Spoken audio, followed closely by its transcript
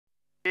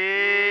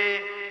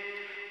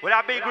With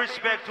a big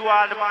respect to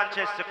all the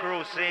Manchester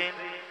crew scene.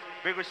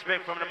 Big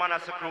respect from the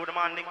Manasseh crew, the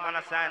man Nick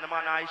Manasseh and the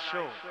man I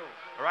show.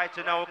 Right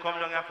now we come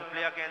down here to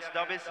play against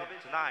WC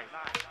tonight.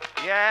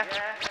 Yeah?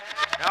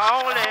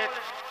 Now only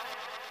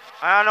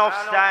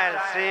enough style,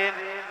 see?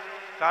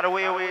 Cause the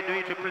way we do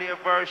it, we play a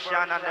version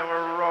and then we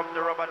rub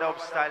the rubber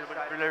dub style with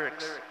the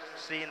lyrics.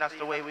 See, that's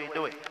the way we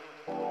do it.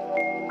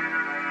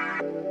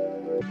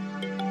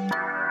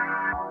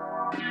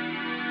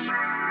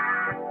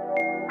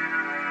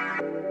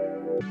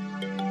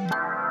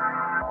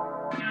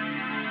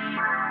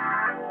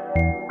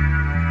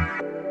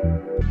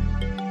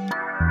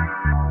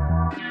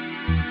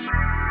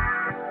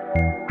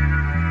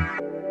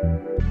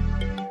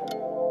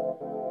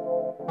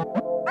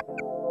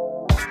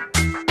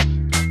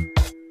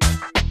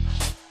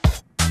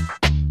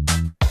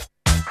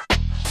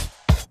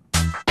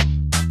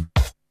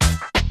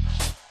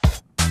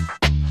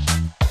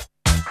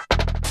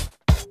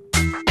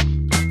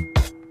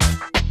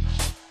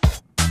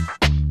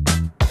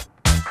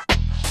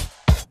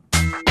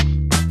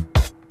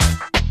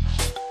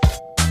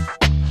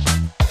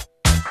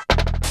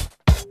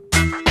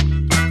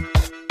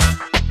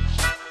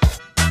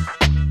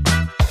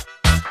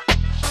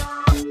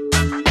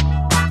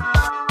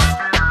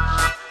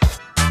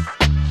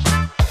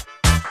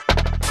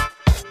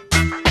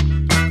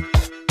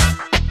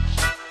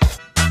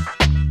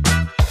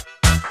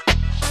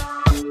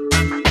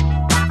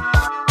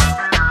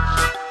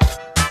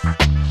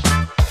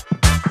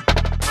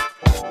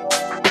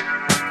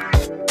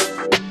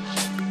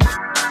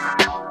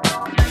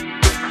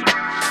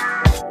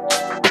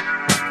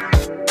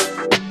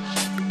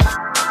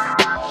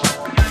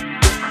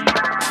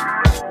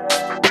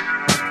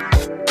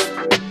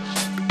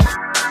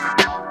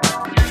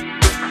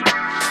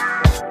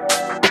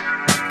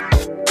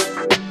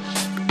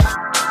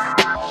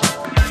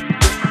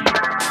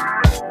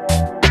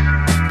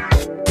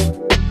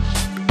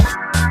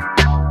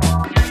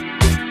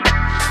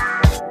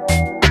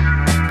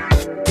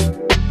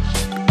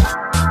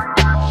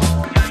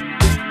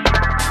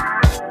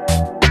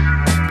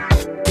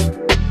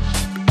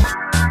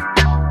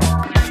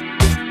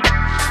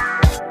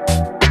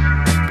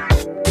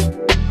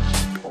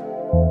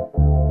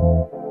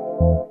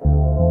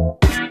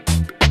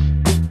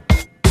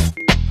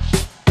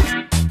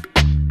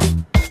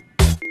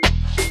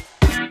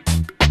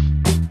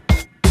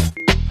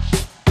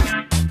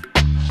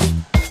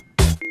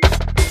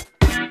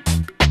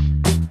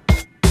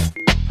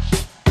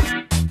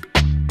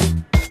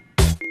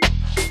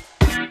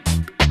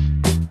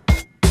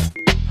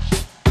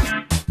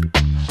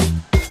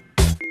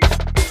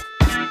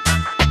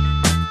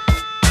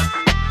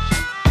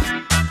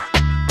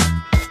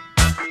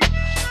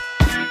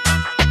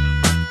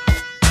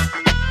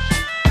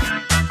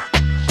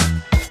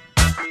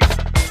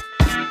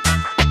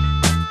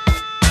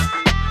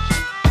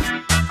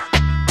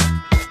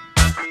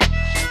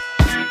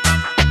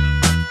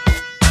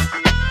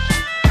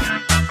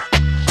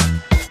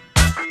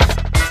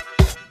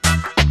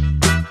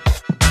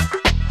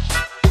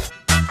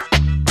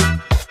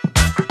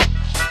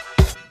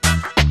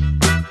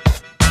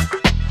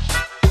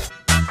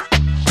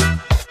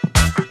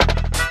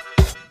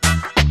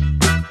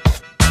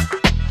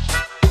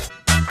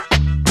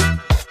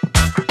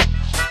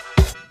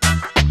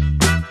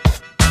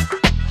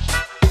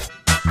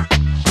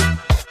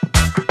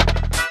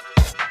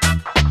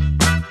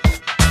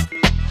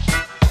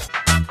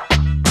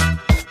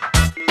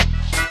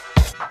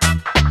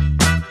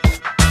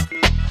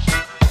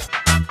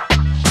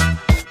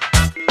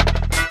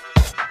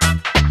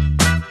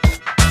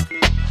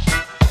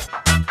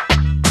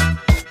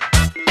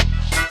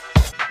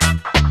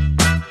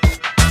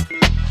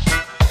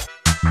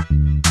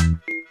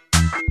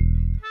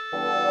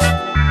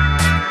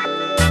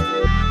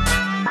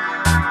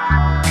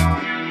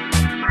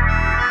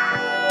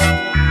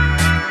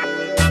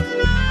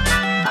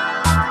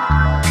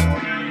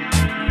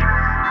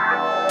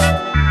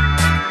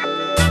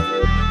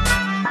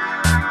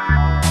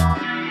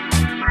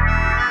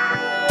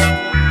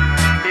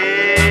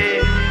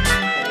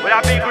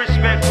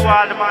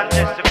 All the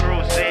Manchester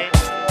crew, see?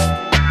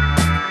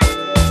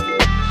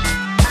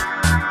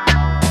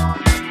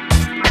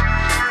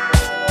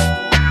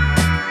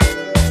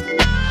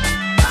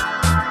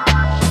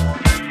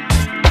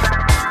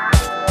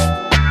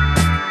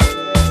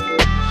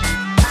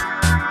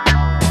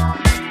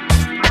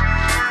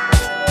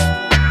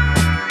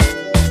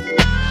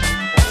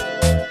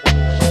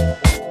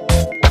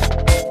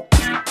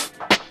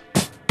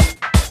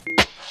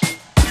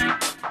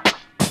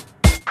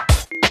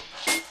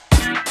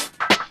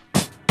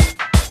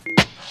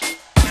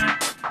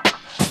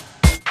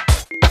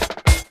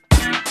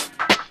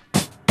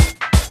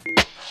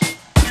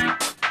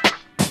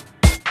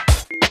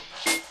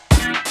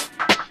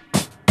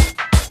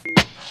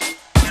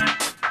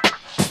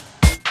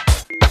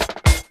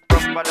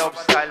 Dub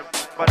style,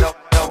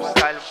 dub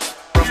style,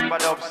 dub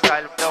style, dub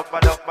style, dub style, dub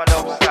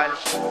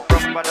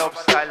style, dub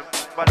style,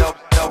 dub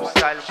style, dub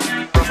style,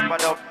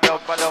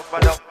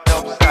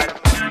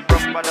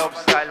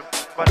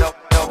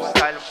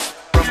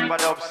 a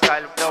dub